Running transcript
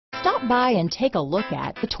Stop by and take a look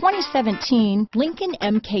at the 2017 Lincoln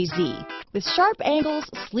MKZ. With sharp angles,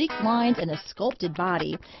 sleek lines, and a sculpted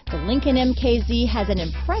body, the Lincoln MKZ has an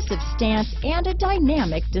impressive stance and a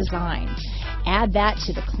dynamic design. Add that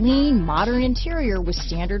to the clean, modern interior with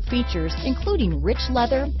standard features, including rich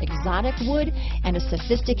leather, exotic wood, and a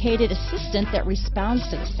sophisticated assistant that responds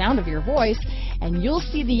to the sound of your voice, and you'll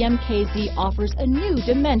see the MKZ offers a new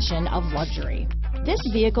dimension of luxury. This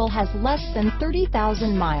vehicle has less than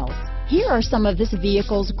 30,000 miles. Here are some of this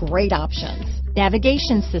vehicle's great options: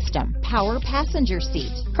 navigation system, power passenger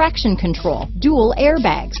seat, traction control, dual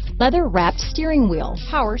airbags, leather-wrapped steering wheel,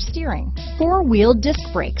 power steering, four-wheel disc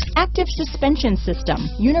brakes, active suspension system,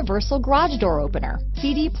 universal garage door opener,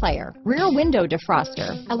 CD player, rear window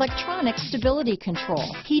defroster, electronic stability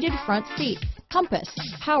control, heated front seats, compass,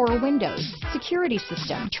 power windows, security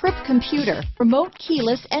system, trip computer, remote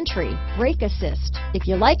keyless entry, brake assist. If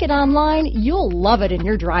you like it online, you'll love it in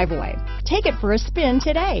your driveway. Take it for a spin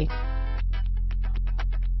today.